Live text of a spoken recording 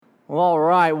Well, all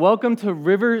right. Welcome to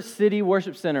River City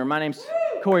Worship Center. My name's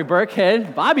Corey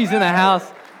Burkhead. Bobby's in the house.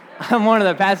 I'm one of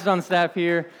the pastors on staff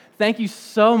here. Thank you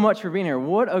so much for being here.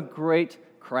 What a great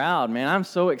crowd, man. I'm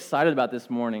so excited about this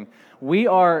morning. We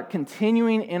are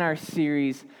continuing in our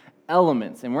series,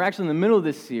 Elements, and we're actually in the middle of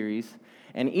this series.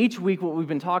 And each week what we've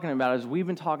been talking about is we've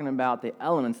been talking about the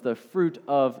elements, the fruit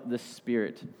of the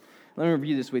Spirit. Let me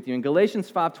review this with you. In Galatians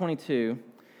 5:22,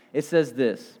 it says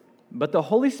this, "But the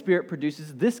Holy Spirit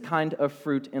produces this kind of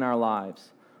fruit in our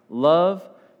lives: love,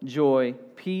 joy,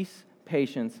 peace,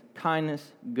 patience,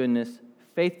 kindness, goodness,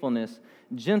 faithfulness,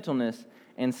 gentleness,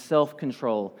 and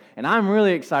self-control." And I'm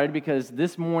really excited because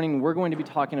this morning we're going to be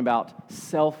talking about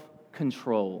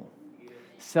self-control.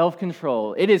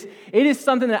 Self-control. It is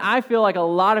something that I feel like a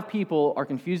lot of people are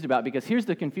confused about, because here's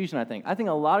the confusion, I think. I think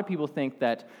a lot of people think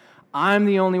that I'm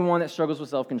the only one that struggles with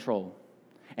self-control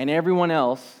and everyone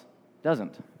else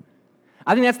doesn't.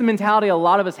 I think that's the mentality a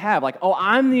lot of us have. Like, oh,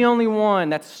 I'm the only one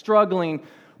that's struggling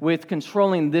with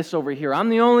controlling this over here. I'm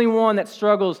the only one that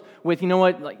struggles with,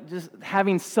 like just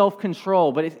having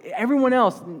self-control. But everyone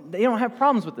else, they don't have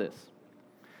problems with this.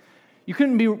 You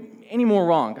couldn't be any more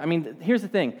wrong. I mean, here's the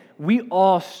thing. We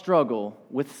all struggle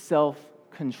with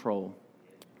self-control.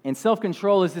 And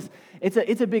self-control is this,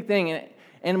 it's a big thing.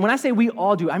 And when I say we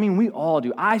all do, I mean we all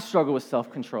do. I struggle with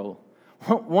self-control.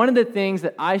 One of the things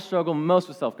that I struggle most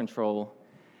with self-control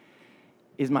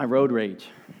is my road rage.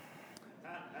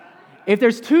 If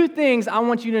there's two things I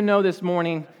want you to know this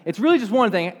morning, it's really just one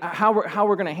thing, how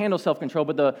we're going to handle self-control.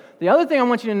 But the other thing I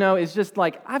want you to know is just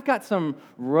like, I've got some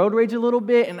road rage a little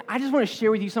bit, and I just want to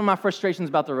share with you some of my frustrations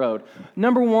about the road.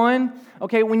 Number one,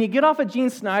 okay, when you get off of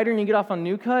Gene Snyder and you get off on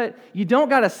New Cut, you don't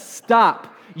got to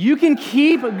stop. You can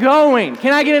keep going.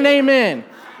 Can I get an amen?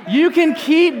 You can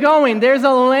keep going. There's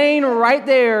a lane right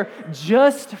there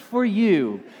just for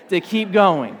you to keep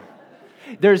going.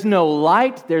 There's no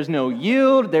light, there's no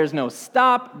yield, there's no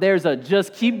stop, there's a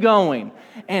just keep going.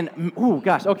 And,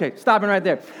 okay, stopping right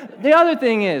there. The other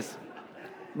thing is,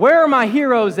 where are my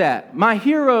heroes at? My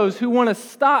heroes who want to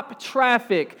stop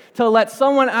traffic to let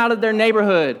someone out of their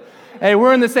neighborhood. Hey,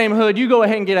 we're in the same hood, you go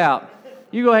ahead and get out.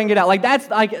 You go ahead and get out. Like, that's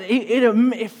like,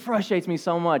 it frustrates me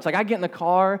so much. Like, I get in the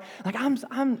car, like,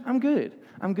 I'm good.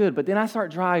 But then I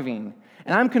start driving,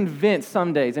 and I'm convinced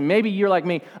some days, and maybe you're like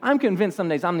me, I'm convinced some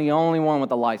days I'm the only one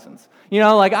with a license.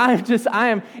 Like, I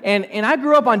am, and I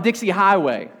grew up on Dixie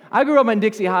Highway.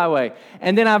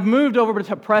 And then I've moved over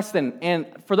to Preston, and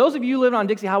for those of you who live on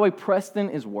Dixie Highway, Preston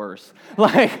is worse.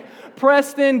 Like,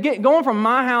 Preston, going from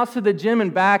my house to the gym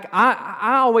and back,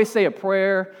 I always say a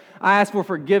prayer. I ask for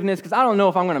forgiveness because I don't know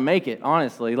if I'm going to make it,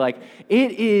 honestly. Like,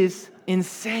 it is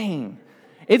insane.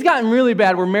 It's gotten really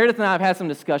bad where Meredith and I have had some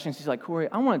discussions. She's like, Corey,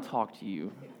 I want to talk to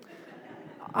you.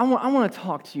 I want to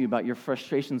talk to you about your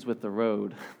frustrations with the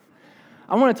road.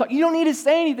 I want to talk. You don't need to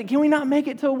say anything. Can we not make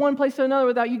it to one place to another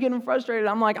without you getting frustrated?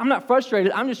 I'm like, I'm not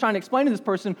frustrated. I'm just trying to explain to this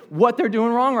person what they're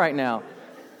doing wrong right now.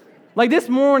 Like this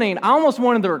morning, I almost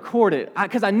wanted to record it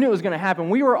because I knew it was going to happen.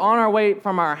 We were on our way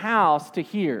from our house to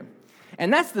here.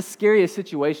 And that's the scariest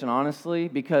situation, honestly,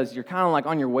 because you're kind of like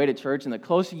on your way to church, and the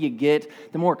closer you get,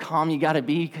 the more calm you got to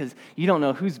be because you don't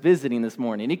know who's visiting this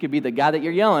morning. It could be the guy that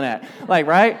you're yelling at, like,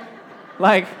 right?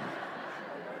 Like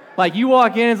you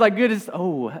walk in, it's like, good as,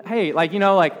 oh, hey, like,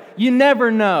 you never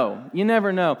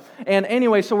know. And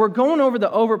anyway, so we're going over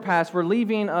the overpass. We're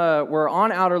leaving, we're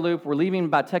on Outer Loop. We're leaving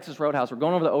by Texas Roadhouse. We're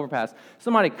going over the overpass.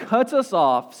 Somebody cuts us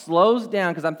off, slows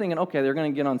down, because I'm thinking, okay, they're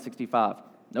going to get on 65.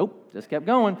 Nope, just kept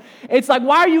going. It's like,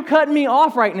 why are you cutting me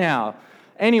off right now?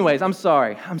 Anyways, I'm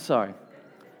sorry.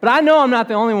 But I know I'm not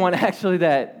the only one, actually,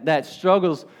 that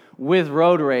struggles with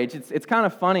road rage. It's kind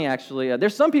of funny, actually.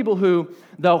 There's some people who,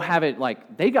 though, have it,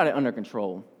 like, they got it under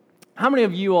control. How many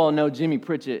of you all know Jimmy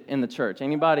Pritchett in the church?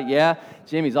 Anybody? Yeah?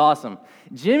 Jimmy's awesome.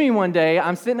 Jimmy, one day,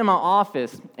 I'm sitting in my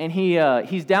office, and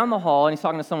he's down the hall, and he's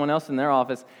talking to someone else in their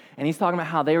office, and he's talking about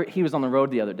how he was on the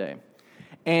road the other day,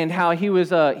 and how he was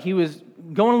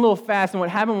going a little fast, and what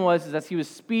happened was as he was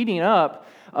speeding up,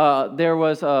 there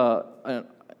was a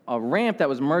ramp that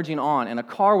was merging on, and a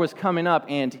car was coming up,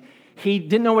 and he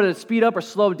didn't know whether to speed up or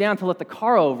slow down to let the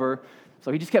car over,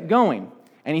 so he just kept going.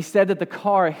 And he said that the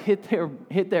car hit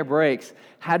their brakes,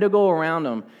 had to go around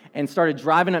him, and started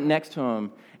driving up next to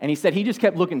him. And he said he just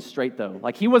kept looking straight, though.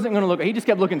 Like, he wasn't going to look, he just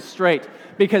kept looking straight,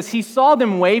 because he saw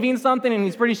them waving something, and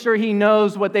he's pretty sure he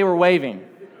knows what they were waving.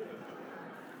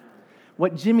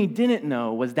 What Jimmy didn't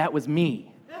know was that was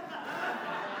me.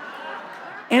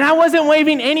 And I wasn't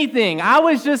waving anything.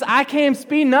 I came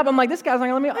speeding up. I'm like, this guy's not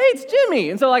going to let me, hey, it's Jimmy.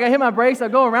 And so, like, I hit my brakes. I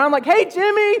go around. I'm like, hey,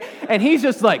 Jimmy. And he's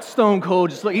just, like, stone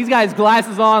cold. He's got his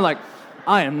glasses on. Like,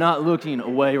 I am not looking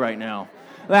away right now.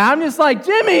 Like, I'm just like,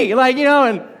 Jimmy, like,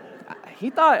 and he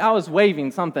thought I was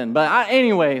waving something. But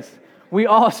anyways, we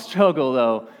all struggle,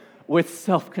 though, with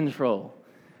self-control.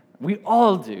 We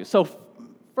all do. So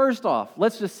first off,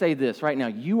 let's just say this right now.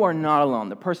 You are not alone.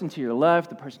 The person to your left,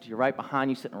 the person to your right, behind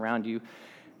you, sitting around you,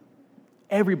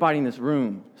 everybody in this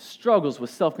room struggles with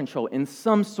self-control in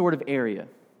some sort of area.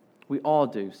 We all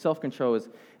do. Self-control is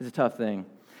a tough thing.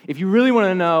 If you really want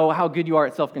to know how good you are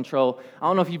at self-control, I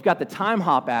don't know if you've got the Time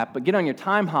Hop app, but get on your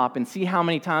Time Hop and see how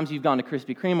many times you've gone to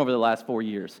Krispy Kreme over the last 4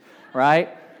 years,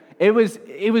 right? It was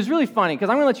really funny, because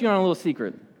I'm going to let you in on a little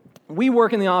secret. We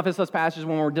work in the office, us pastors,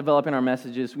 when we're developing our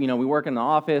messages. We work in the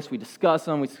office, we discuss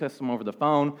them over the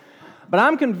phone. But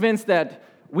I'm convinced that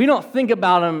we don't think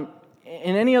about them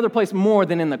in any other place more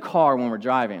than in the car when we're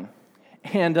driving.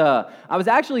 And I was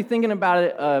actually thinking about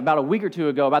it about a week or two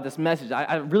ago, about this message.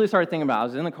 I really started thinking about it. I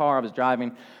was in the car, I was driving.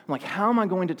 I'm like, how am I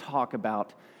going to talk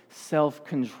about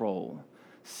self-control?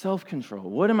 Self-control.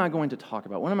 What am I going to talk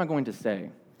about? What am I going to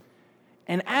say?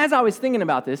 And as I was thinking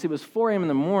about this, it was 4 a.m. in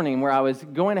the morning where I was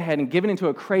going ahead and giving into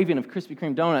a craving of Krispy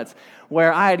Kreme donuts,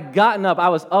 where I had gotten up. I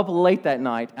was up late that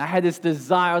night. I had this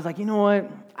desire. I was like, you know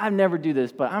what? I never do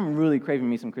this, but I'm really craving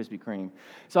me some Krispy Kreme.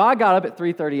 So I got up at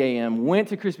 3:30 a.m., went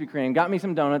to Krispy Kreme, got me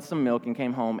some donuts, some milk, and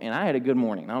came home, and I had a good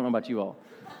morning. I don't know about you all.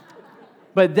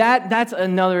 But that's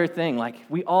another thing. Like,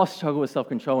 we all struggle with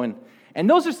self-control, and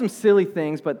those are some silly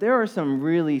things, but there are some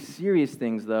really serious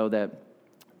things, though,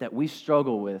 that we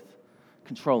struggle with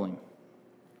controlling.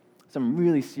 Some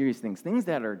really serious things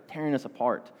that are tearing us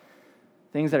apart,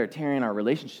 things that are tearing our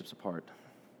relationships apart.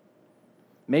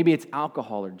 Maybe it's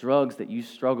alcohol or drugs that you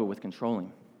struggle with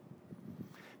controlling.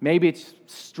 Maybe it's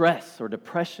stress or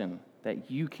depression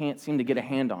that you can't seem to get a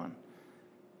hand on.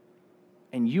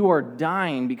 And you are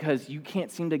dying because you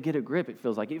can't seem to get a grip, it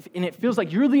feels like. And it feels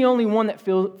like you're the only one that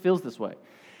feels this way.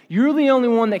 You're the only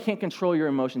one that can't control your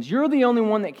emotions. You're the only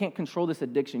one that can't control this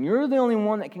addiction. You're the only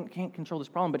one that can't control this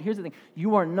problem. But here's the thing.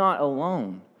 You are not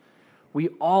alone. We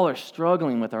all are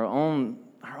struggling with our own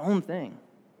thing.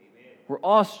 We're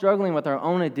all struggling with our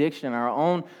own addiction, our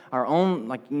own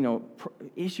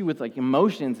issue with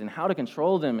emotions and how to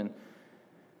control them. And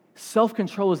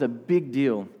self-control is a big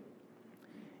deal.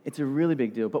 It's a really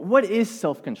big deal. But what is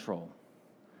self-control?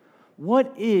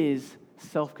 What is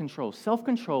self-control?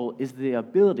 Self-control is the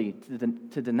ability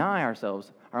to deny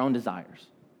ourselves our own desires.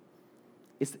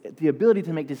 It's the ability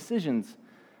to make decisions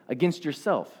against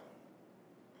yourself.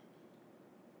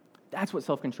 That's what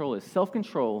self-control is.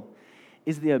 Self-control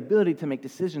is the ability to make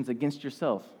decisions against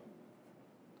yourself.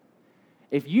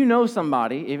 If you know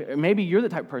somebody, maybe you're the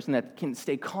type of person that can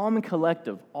stay calm and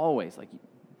collective always, like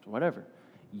whatever,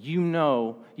 you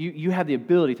have the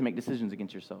ability to make decisions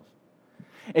against yourself.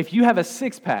 If you have a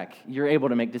six-pack, you're able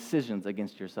to make decisions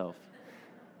against yourself.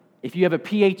 If you have a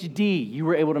PhD, you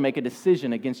were able to make a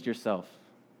decision against yourself.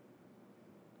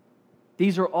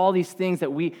 These are all these things that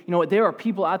there are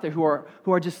people out there who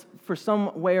are just, for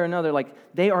some way or another, like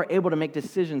they are able to make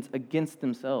decisions against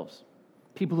themselves.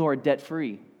 People who are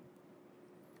debt-free,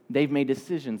 they've made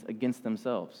decisions against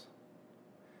themselves.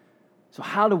 So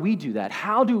how do we do that?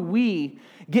 How do we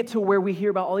get to where we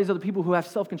hear about all these other people who have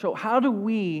self-control? How do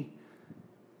we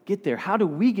get there? How do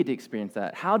we get to experience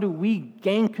that? How do we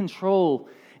gain control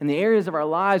in the areas of our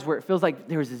lives where it feels like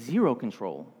there's zero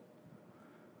control?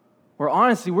 Where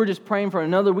honestly, we're just praying for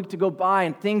another week to go by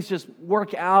and things just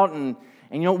work out and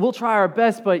we'll try our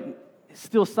best, but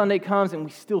still Sunday comes and we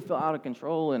still feel out of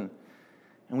control and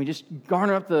we just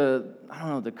garner up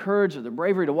the courage or the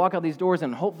bravery to walk out these doors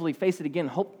and hopefully face it again,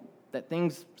 hope that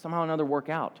things somehow or another work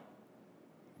out.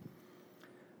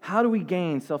 How do we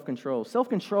gain self-control?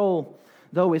 Self-control,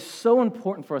 though, is so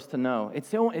important for us to know.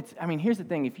 Here's the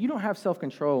thing. If you don't have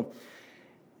self-control,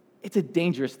 it's a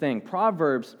dangerous thing.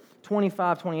 Proverbs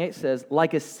 25:28 says,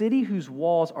 like a city whose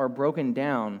walls are broken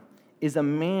down is a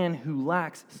man who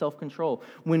lacks self-control.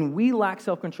 When we lack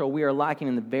self-control, we are lacking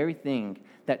in the very thing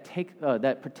that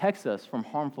protects us from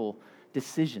harmful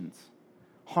decisions,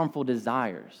 harmful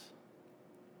desires.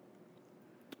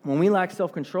 When we lack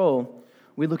self-control,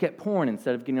 we look at porn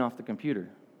instead of getting off the computer.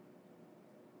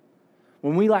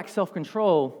 When we lack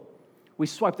self-control, we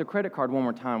swipe the credit card one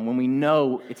more time when we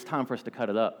know it's time for us to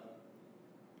cut it up.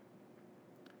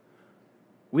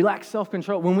 We lack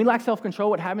self-control. When we lack self-control,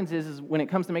 what happens is when it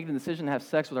comes to making the decision to have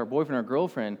sex with our boyfriend or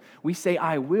girlfriend, we say,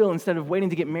 I will, instead of waiting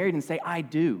to get married and say, I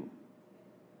do.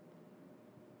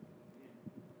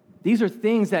 These are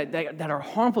things that are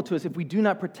harmful to us if we do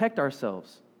not protect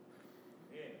ourselves.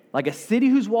 Like a city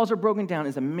whose walls are broken down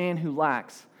is a man who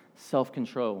lacks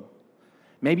self-control.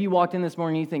 Maybe you walked in this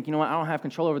morning and you think, I don't have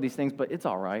control over these things, but it's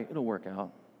all right. It'll work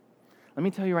out. Let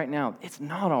me tell you right now, it's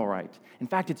not all right. In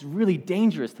fact, it's really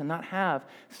dangerous to not have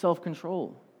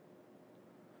self-control.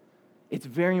 It's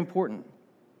very important.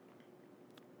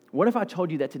 What if I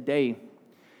told you that today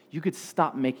you could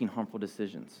stop making harmful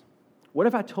decisions? What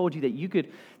if I told you that you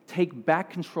could take back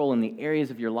control in the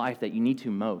areas of your life that you need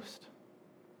to most?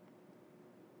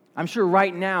 I'm sure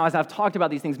right now, as I've talked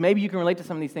about these things, maybe you can relate to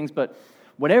some of these things, but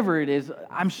whatever it is,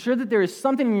 I'm sure that there is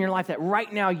something in your life that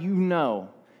right now you know,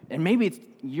 and maybe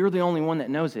you're the only one that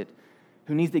knows it,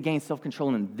 who needs to gain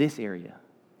self-control in this area.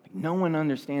 Like, no one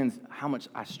understands how much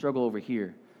I struggle over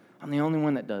here. I'm the only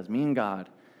one that does, me and God.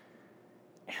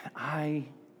 And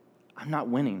I'm not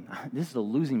winning. This is a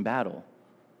losing battle.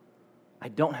 I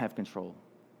don't have control.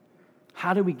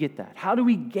 How do we get that? How do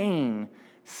we gain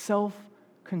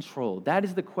self-control? That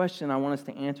is the question I want us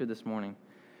to answer this morning.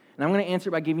 And I'm going to answer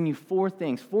it by giving you four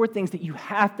things that you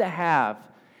have to have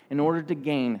in order to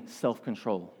gain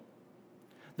self-control.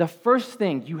 The first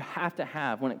thing you have to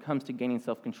have when it comes to gaining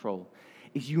self-control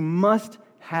is you must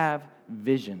have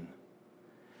vision.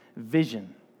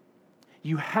 Vision.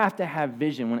 You have to have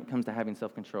vision when it comes to having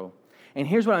self-control. And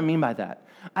here's what I mean by that.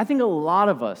 I think a lot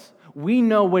of us, we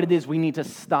know what it is we need to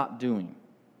stop doing.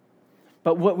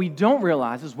 But what we don't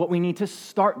realize is what we need to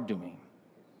start doing.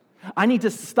 I need to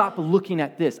stop looking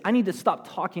at this. I need to stop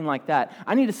talking like that.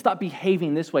 I need to stop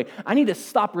behaving this way. I need to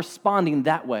stop responding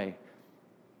that way.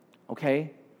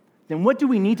 Okay? Then what do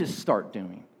we need to start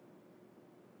doing?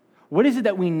 What is it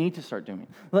that we need to start doing?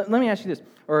 Let me ask you this,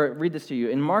 or read this to you.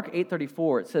 In Mark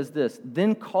 8:34, it says this,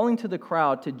 "Then calling to the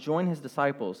crowd to join his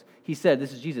disciples, he said,"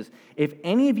 this is Jesus, "If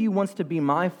any of you wants to be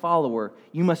my follower,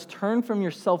 you must turn from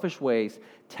your selfish ways,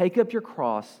 take up your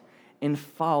cross, and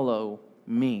follow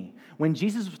me." When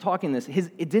Jesus was talking this,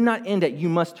 it did not end at, "You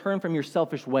must turn from your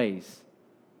selfish ways."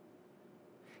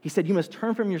 He said, "You must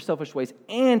turn from your selfish ways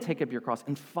and take up your cross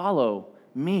and follow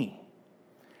me."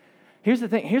 Here's the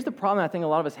thing. Here's the problem I think a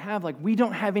lot of us have. Like, we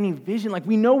don't have any vision. Like,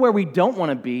 we know where we don't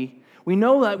want to be. We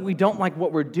know that we don't like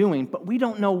what we're doing, but we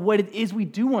don't know what it is we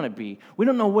do want to be. We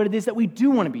don't know what it is that we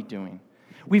do want to be doing.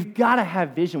 We've got to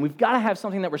have vision. We've got to have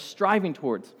something that we're striving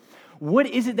towards. What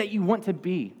is it that you want to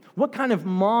be? What kind of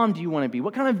mom do you want to be?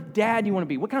 What kind of dad do you want to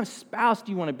be? What kind of spouse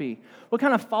do you want to be? What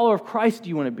kind of follower of Christ do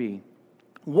you want to be?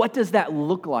 What does that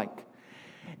look like?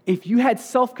 If you had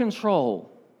self-control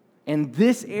in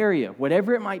this area,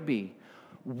 whatever it might be,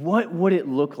 what would it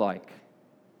look like?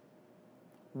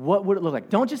 What would it look like?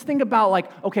 Don't just think about like,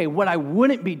 okay, what I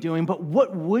wouldn't be doing, but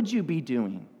what would you be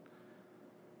doing?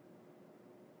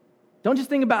 Don't just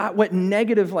think about what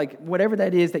negative, like whatever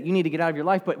that is that you need to get out of your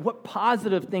life, but what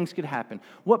positive things could happen?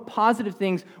 What positive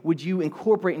things would you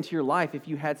incorporate into your life if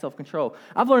you had self-control?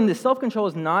 I've learned this self-control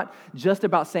is not just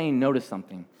about saying no to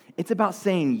something. It's about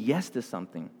saying yes to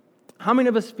something. How many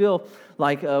of us feel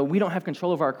like we don't have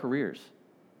control of our careers,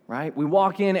 right? We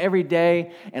walk in every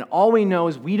day and all we know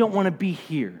is we don't want to be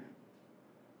here.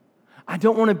 I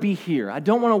don't want to be here. I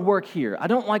don't want to work here. I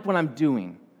don't like what I'm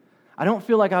doing. I don't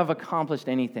feel like I've accomplished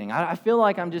anything. I feel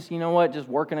like I'm just, just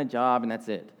working a job and that's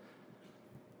it.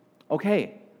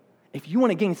 Okay, if you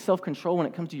want to gain self-control when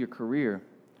it comes to your career,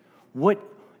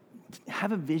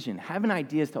 have a vision, have an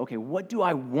idea as to, okay, what do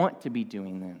I want to be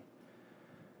doing then?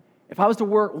 If I was to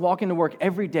walk into work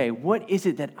every day, what is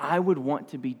it that I would want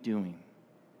to be doing?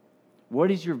 What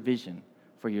is your vision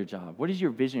for your job? What is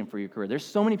your vision for your career? There's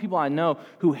so many people I know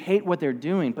who hate what they're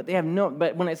doing, but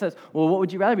but when it says, well, what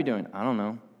would you rather be doing? I don't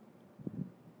know.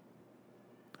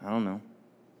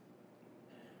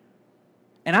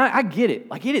 And I get it.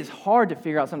 Like, it is hard to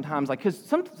figure out sometimes, like, because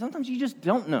sometimes you just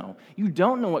don't know. You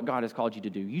don't know what God has called you to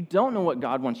do. You don't know what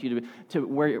God wants you to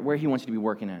where He wants you to be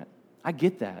working at. I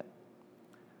get that.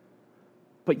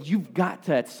 But you've got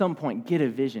to, at some point, gain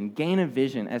a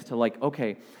vision as to, like,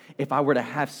 okay, if I were to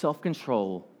have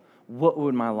self-control, what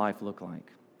would my life look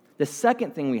like? The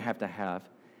second thing we have to have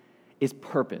is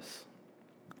purpose.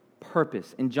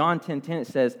 Purpose. In John 10:10, it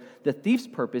says, "The thief's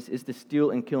purpose is to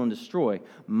steal and kill and destroy.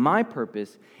 My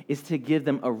purpose is to give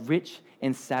them a rich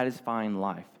and satisfying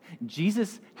life."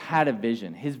 Jesus had a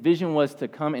vision. His vision was to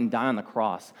come and die on the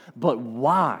cross. But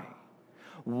why?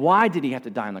 Why did he have to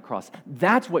die on the cross?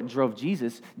 That's what drove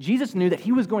Jesus. Jesus knew that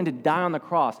he was going to die on the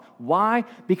cross. Why?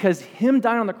 Because him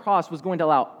dying on the cross was going to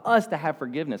allow us to have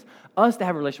forgiveness, us to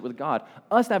have a relationship with God,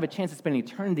 us to have a chance to spend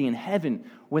eternity in heaven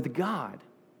with God.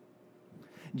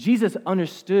 Jesus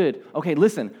understood, okay,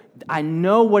 listen, I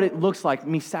know what it looks like,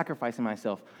 me sacrificing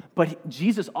myself, but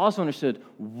Jesus also understood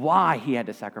why he had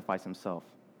to sacrifice himself.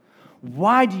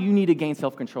 Why do you need to gain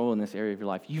self-control in this area of your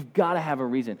life? You've got to have a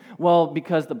reason. Well,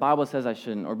 because the Bible says I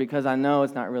shouldn't, or because I know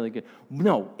it's not really good.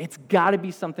 No, it's got to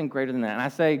be something greater than that. And I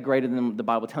say greater than the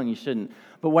Bible telling you shouldn't.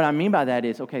 But what I mean by that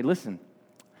is, okay, listen,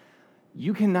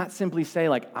 you cannot simply say,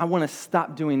 like, I want to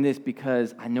stop doing this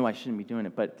because I know I shouldn't be doing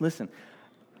it. But listen,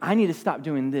 I need to stop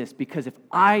doing this because if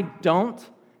I don't,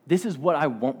 this is what I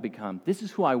won't become. This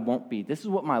is who I won't be. This is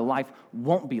what my life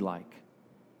won't be like.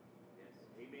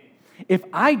 If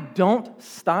I don't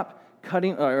stop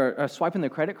cutting or swiping the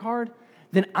credit card,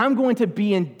 then I'm going to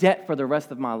be in debt for the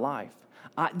rest of my life.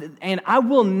 And I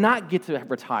will not get to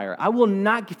retire. I will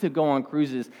not get to go on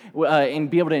cruises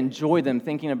and be able to enjoy them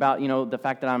thinking about, the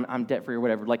fact that I'm debt-free or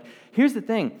whatever. Like, here's the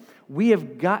thing. We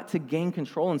have got to gain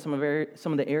control in some of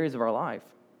the areas of our life.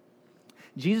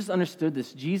 Jesus understood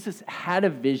this. Jesus had a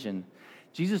vision.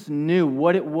 Jesus knew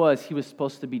what it was he was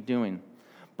supposed to be doing.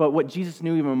 But what Jesus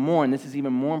knew even more, and this is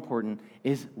even more important,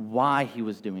 is why he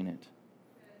was doing it.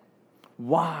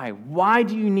 Why? Why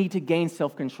do you need to gain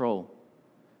self-control?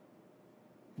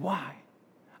 Why?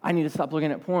 I need to stop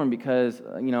looking at porn because,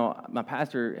 my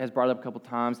pastor has brought it up a couple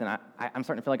times, and I'm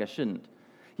starting to feel like I shouldn't.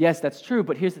 Yes, that's true,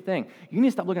 but here's the thing. You need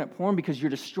to stop looking at porn because you're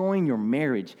destroying your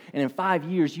marriage, and in 5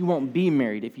 years, you won't be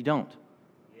married if you don't.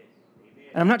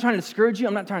 And I'm not trying to discourage you.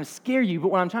 I'm not trying to scare you.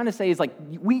 But what I'm trying to say is, like,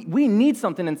 we need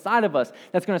something inside of us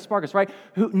that's going to spark us, right?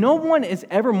 No one is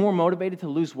ever more motivated to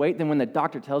lose weight than when the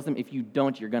doctor tells them, if you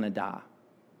don't, you're going to die.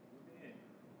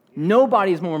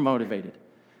 Nobody is more motivated.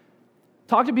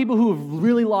 Talk to people who have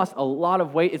really lost a lot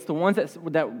of weight. It's the ones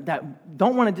that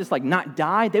don't want to just, like, not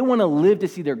die. They want to live to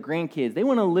see their grandkids. They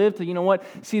want to live to,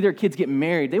 see their kids get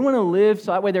married. They want to live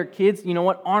so that way their kids,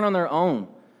 aren't on their own.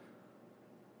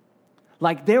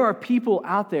 Like, there are people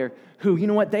out there who,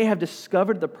 they have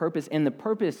discovered the purpose, and the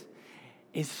purpose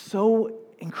is so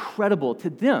incredible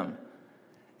to them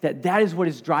that is what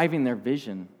is driving their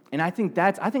vision. And I think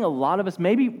a lot of us,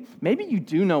 maybe you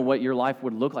do know what your life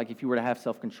would look like if you were to have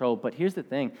self-control, but here's the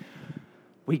thing.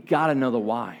 We got to know the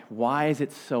why. Why is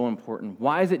it so important?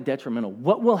 Why is it detrimental?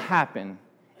 What will happen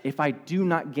if I do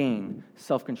not gain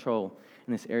self-control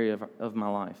in this area of my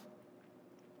life?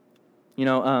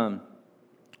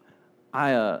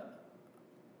 I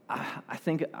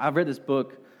think I've read this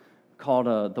book called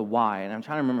The Why, and I'm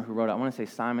trying to remember who wrote it. I want to say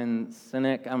Simon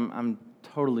Sinek. I'm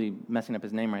totally messing up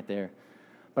his name right there,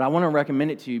 but I want to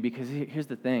recommend it to you because here's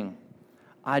the thing.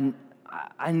 I knew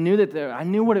I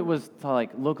knew what it was to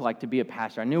look like to be a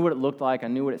pastor. I knew what it looked like. I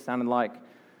knew what it sounded like,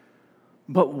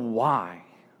 but why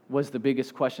was the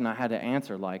biggest question I had to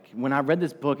answer. Like, when I read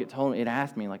this book, it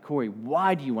asked me, like, Corey,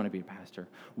 why do you want to be a pastor?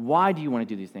 Why do you want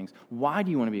to do these things? Why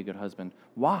do you want to be a good husband?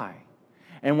 Why?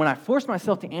 And when I forced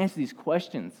myself to answer these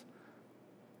questions,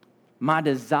 my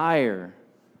desire,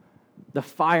 the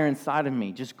fire inside of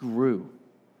me just grew.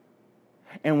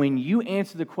 And when you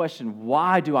answer the question,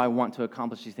 why do I want to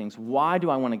accomplish these things? Why do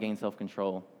I want to gain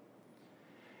self-control?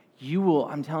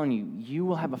 I'm telling you, you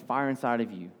will have a fire inside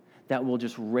of you that will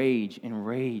just rage and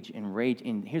rage and rage.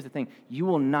 And here's the thing,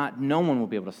 no one will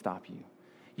be able to stop you.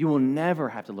 You will never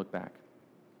have to look back.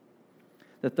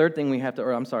 The third thing we have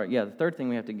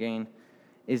to gain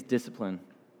is discipline.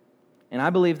 And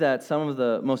I believe that some of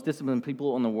the most disciplined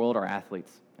people in the world are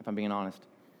athletes, if I'm being honest.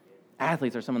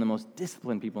 Athletes are some of the most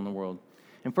disciplined people in the world.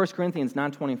 In 1 Corinthians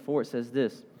 9:24, it says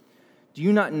this, "Do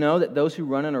you not know that those who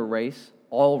run in a race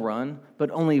all run,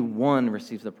 but only one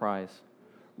receives the prize?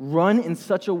 Run in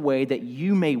such a way that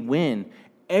you may win.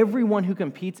 Everyone who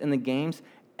competes in the games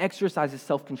exercises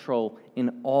self-control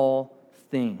in all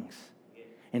things."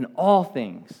 In all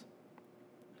things.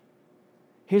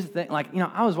 Here's the thing,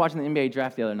 I was watching the NBA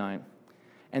draft the other night,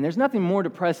 and there's nothing more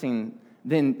depressing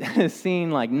than seeing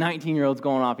 19-year-olds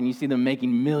going off and you see them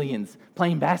making millions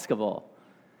playing basketball.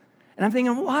 And I'm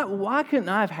thinking, why couldn't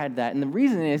I have had that? And the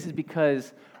reason is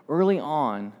because early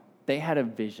on, they had a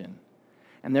vision.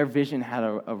 And their vision had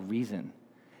a reason.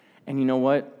 And you know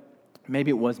what?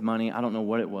 Maybe it was money. I don't know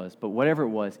what it was. But whatever it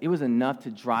was enough to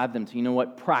drive them to,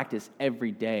 practice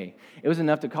every day. It was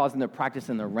enough to cause them to practice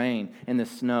in the rain, in the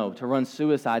snow, to run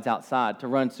suicides outside, to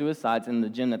run suicides in the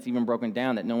gym that's even broken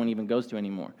down that no one even goes to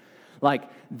anymore.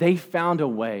 They found a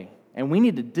way. And we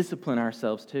need to discipline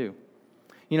ourselves too.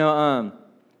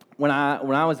 When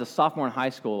I was a sophomore in high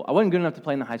school, I wasn't good enough to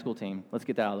play in the high school team. Let's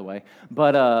get that out of the way.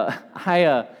 But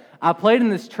I played in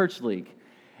this church league.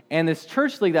 And this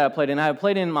church league that I had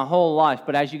played in my whole life.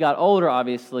 But as you got older,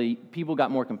 obviously, people got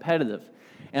more competitive.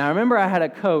 And I remember I had a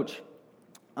coach,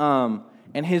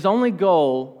 and his only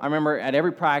goal, I remember at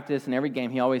every practice and every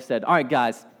game, he always said, "All right,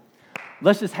 guys,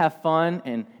 let's just have fun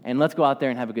and let's go out there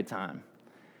and have a good time."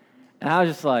 And I was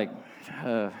just like,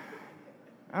 I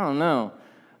don't know.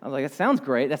 I was like, that sounds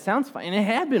great. That sounds fun. And it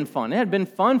had been fun. It had been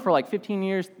fun for like 15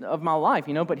 years of my life,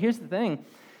 But here's the thing,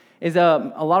 is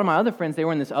a lot of my other friends, they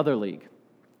were in this other league.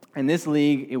 And this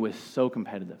league, it was so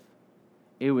competitive.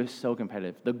 It was so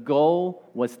competitive. The goal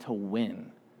was to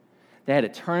win. They had a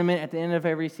tournament at the end of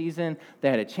every season. They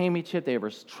had a championship. There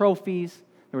was trophies.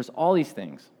 There was all these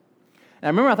things. And I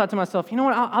remember I thought to myself, you know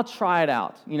what, I'll try it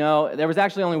out. There was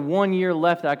actually only 1 year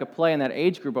left that I could play in that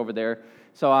age group over there.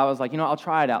 So I was like, I'll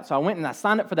try it out. So I went and I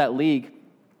signed up for that league,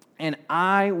 and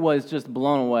I was just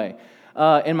blown away.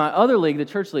 In my other league, the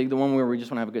church league, the one where we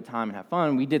just want to have a good time and have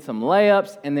fun, we did some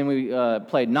layups, and then we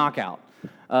played knockout.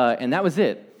 And that was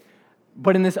it.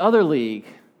 But in this other league,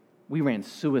 we ran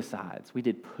suicides. We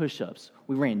did push-ups.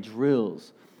 We ran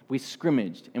drills. We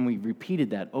scrimmaged, and we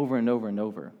repeated that over and over and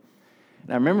over.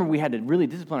 And I remember we had to really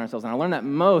discipline ourselves, and I learned that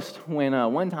most when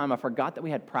one time I forgot that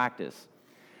we had practice.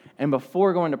 And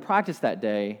before going to practice that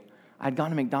day, I'd gone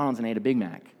to McDonald's and ate a Big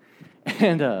Mac.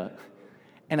 And I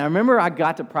remember I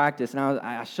got to practice, and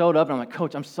I showed up, and I'm like,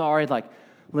 Coach, I'm sorry.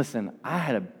 Listen, I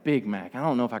had a Big Mac. I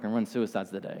don't know if I can run suicides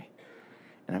today.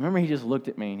 And I remember he just looked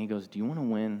at me, and he goes, do you want to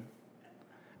win?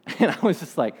 And I was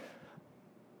just like,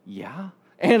 yeah.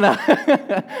 And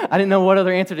I didn't know what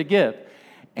other answer to give.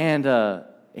 And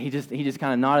he just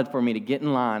kind of nodded for me to get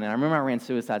in line. And I remember I ran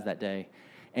suicides that day.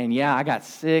 And yeah, I got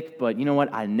sick, but you know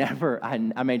what? I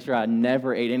made sure I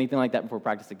never ate anything like that before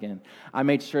practice again. I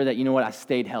made sure that, I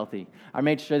stayed healthy. I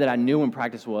made sure that I knew when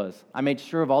practice was. I made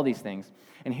sure of all these things.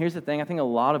 And here's the thing, I think a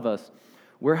lot of us,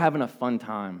 we're having a fun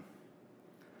time.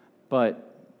 But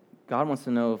God wants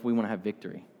to know if we want to have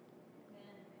victory.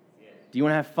 Do you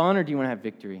want to have fun or do you want to have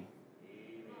victory?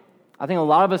 I think a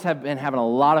lot of us have been having a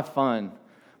lot of fun,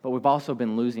 but we've also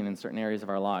been losing in certain areas of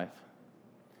our life.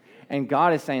 And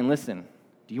God is saying, listen,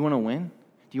 do you want to win?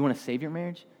 Do you want to save your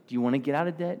marriage? Do you want to get out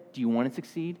of debt? Do you want to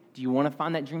succeed? Do you want to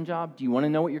find that dream job? Do you want to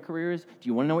know what your career is? Do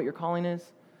you want to know what your calling is?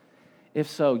 If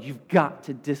so, you've got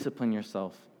to discipline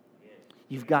yourself.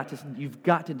 You've got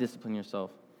to discipline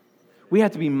yourself. We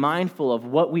have to be mindful of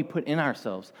what we put in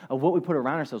ourselves, of what we put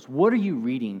around ourselves. What are you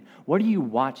reading? What are you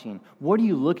watching? What are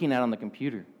you looking at on the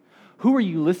computer? Who are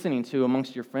you listening to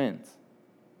amongst your friends?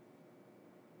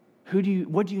 What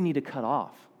do you need to cut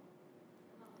off?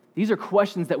 These are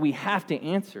questions that we have to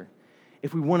answer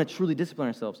if we want to truly discipline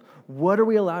ourselves. What are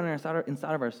we allowing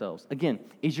inside of ourselves? Again,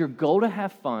 is your goal to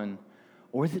have fun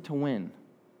or is it to win?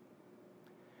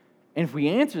 And if we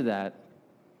answer that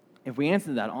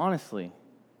honestly,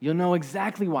 you'll know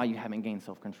exactly why you haven't gained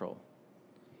self-control.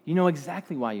 You know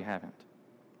exactly why you haven't.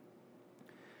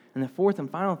 And the fourth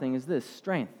and final thing is this,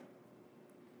 strength.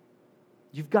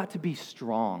 You've got to be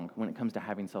strong when it comes to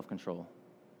having self-control.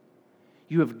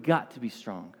 You have got to be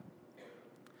strong.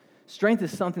 Strength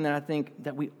is something that I think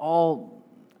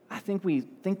we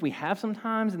think we have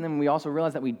sometimes, and then we also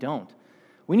realize that we don't.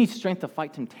 We need strength to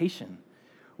fight temptation.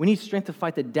 We need strength to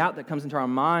fight the doubt that comes into our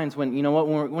minds when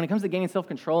it comes to gaining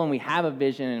self-control and we have a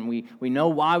vision and we know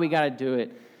why we got to do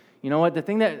it. You know what? The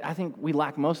thing that I think we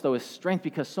lack most, though, is strength,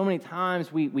 because so many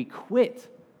times we quit.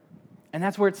 And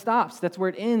that's where it stops. That's where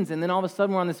it ends. And then all of a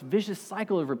sudden we're on this vicious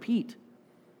cycle of repeat.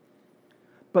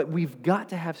 But we've got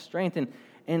to have strength.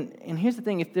 And here's the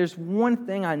thing. If there's one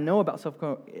thing I know about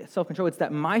self-control, it's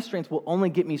that my strength will only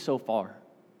get me so far.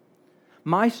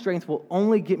 My strength will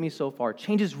only get me so far.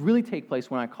 Changes really take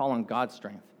place when I call on God's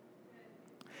strength.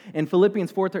 In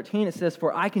Philippians 4:13, it says,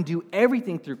 "For I can do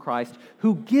everything through Christ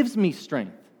who gives me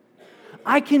strength."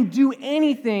 I can do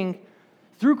anything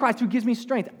through Christ who gives me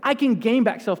strength. I can gain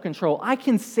back self-control. I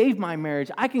can save my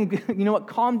marriage. I can,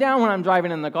 calm down when I'm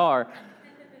driving in the car.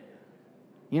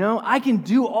 I can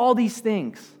do all these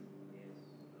things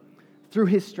through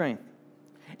His strength.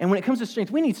 And when it comes to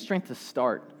strength, we need strength to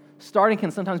start. Starting can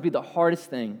sometimes be the hardest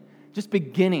thing. Just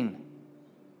beginning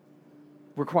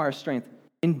requires strength.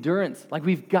 Endurance,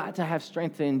 we've got to have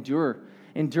strength to endure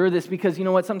this, because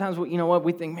sometimes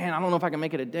we think, man, I don't know if I can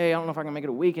make it a day, I don't know if I can make it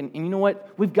a week, and you know what?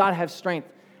 We've got to have strength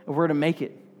if we're to make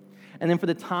it. And then for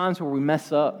the times where we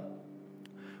mess up,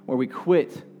 where we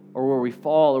quit, or where we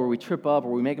fall, or where we trip up,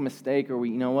 or we make a mistake, or we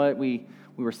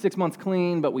were 6 months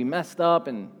clean, but we messed up,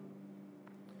 and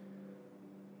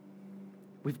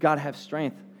we've got to have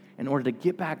strength in order to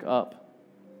get back up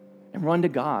and run to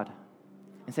God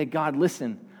and say, God,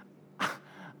 listen,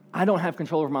 I don't have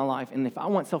control over my life, and if I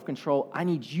want self-control, I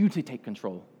need you to take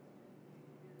control.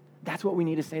 That's what we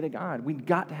need to say to God. We've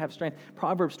got to have strength.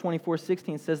 Proverbs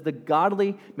 24:16 says, "The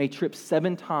godly may trip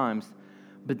 7 times,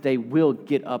 but they will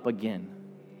get up again."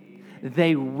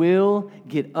 They will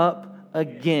get up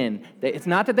again. It's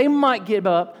not that they might get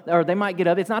up, or they might get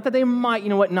up. It's not that they might,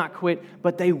 not quit,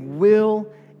 but they will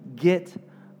get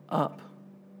up.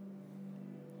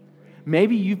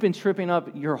 Maybe you've been tripping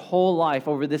up your whole life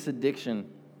over this addiction.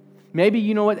 Maybe,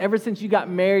 you know what, ever since you got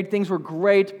married, things were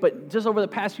great, but just over the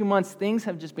past few months, things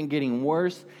have just been getting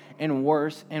worse and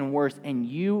worse and worse, and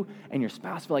you and your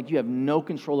spouse feel like you have no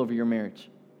control over your marriage.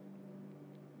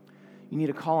 You need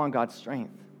to call on God's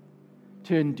strength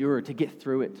to endure, to get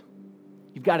through it.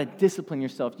 You've got to discipline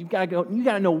yourself. You got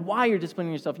to know why you're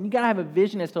disciplining yourself, and you got to have a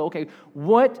vision as to, okay,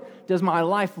 what does my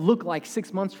life look like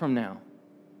 6 months from now?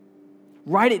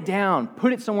 Write it down.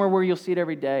 Put it somewhere where you'll see it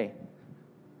every day.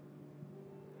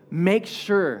 Make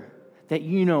sure that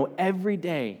you know every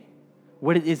day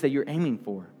what it is that you're aiming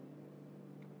for.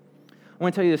 I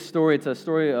want to tell you this story. It's a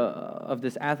story of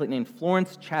this athlete named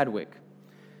Florence Chadwick.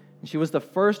 And she was the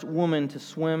first woman to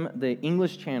swim the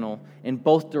English Channel in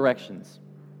both directions.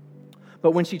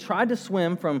 But when she tried to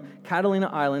swim from Catalina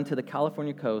Island to the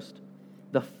California coast,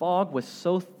 the fog was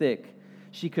so thick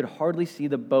she could hardly see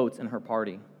the boats in her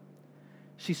party.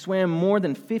 She swam more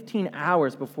than 15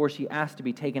 hours before she asked to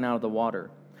be taken out of the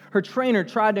water. Her trainer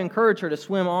tried to encourage her to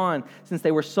swim on since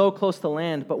they were so close to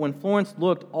land, but when Florence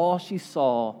looked, all she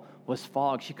saw was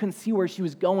fog. She couldn't see where she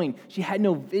was going. She had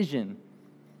no vision.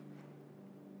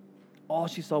 All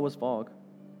she saw was fog.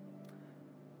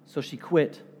 So she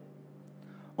quit,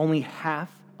 only half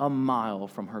a mile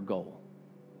from her goal.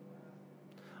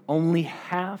 Only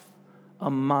half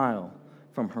a mile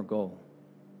from her goal.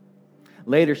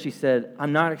 Later she said,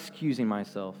 "I'm not excusing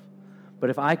myself, but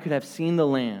if I could have seen the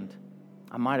land,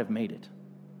 I might have made it."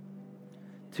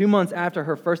 2 months after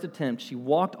her first attempt, she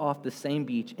walked off the same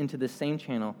beach into the same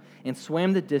channel and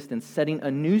swam the distance, setting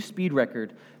a new speed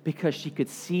record because she could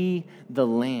see the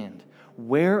land.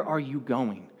 Where are you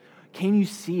going? Can you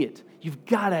see it? You've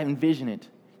got to envision it.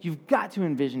 You've got to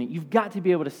envision it. You've got to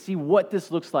be able to see what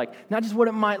this looks like. Not just what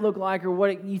it might look like or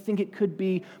what you think it could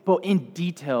be, but in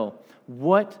detail.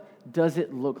 What does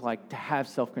it look like to have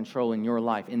self-control in your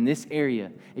life? In this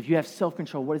area, if you have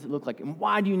self-control, what does it look like? And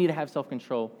why do you need to have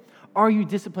self-control? Are you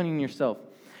disciplining yourself?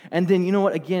 And then, you know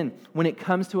what? Again, when it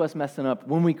comes to us messing up,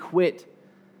 when we quit,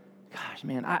 gosh,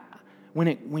 man,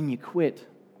 when you quit,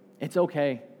 it's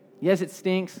okay. Yes, it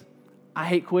stinks. I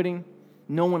hate quitting.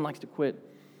 No one likes to quit.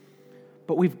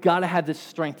 But we've got to have this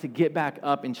strength to get back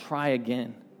up and try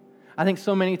again. I think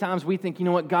so many times we think, you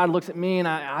know what, God looks at me and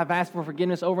I've asked for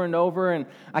forgiveness over and over and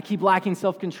I keep lacking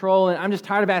self-control and I'm just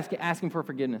tired of asking for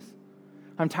forgiveness.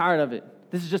 I'm tired of it.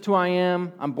 This is just who I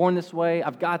am. I'm born this way.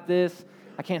 I've got this.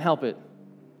 I can't help it.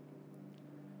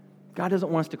 God doesn't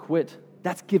want us to quit.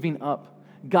 That's giving up.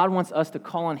 God wants us to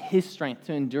call on His strength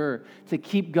to endure, to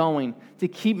keep going, to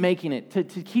keep making it, to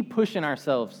keep pushing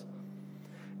ourselves.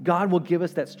 God will give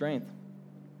us that strength.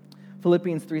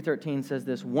 Philippians 3:13 says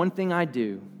this, "One thing I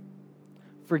do,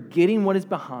 forgetting what is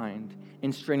behind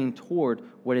and straining toward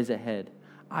what is ahead,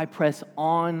 I press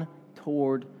on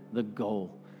toward the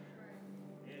goal."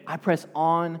 I press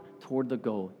on toward the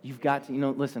goal. You've got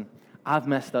to, listen, I've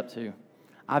messed up too.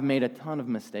 I've made a ton of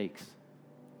mistakes.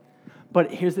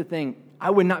 But here's the thing,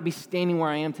 I would not be standing where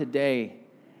I am today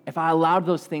if I allowed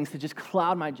those things to just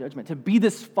cloud my judgment, to be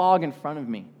this fog in front of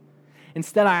me.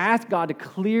 Instead, I asked God to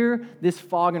clear this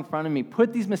fog in front of me,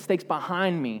 put these mistakes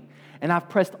behind me, and I've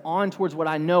pressed on towards what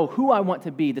I know, who I want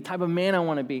to be, the type of man I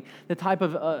want to be, the type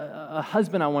of a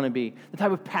husband I want to be, the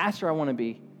type of pastor I want to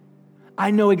be. I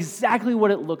know exactly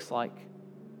what it looks like.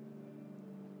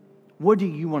 What do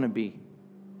you want to be?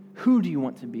 Who do you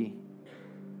want to be?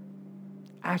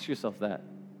 Ask yourself that.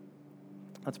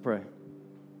 Let's pray.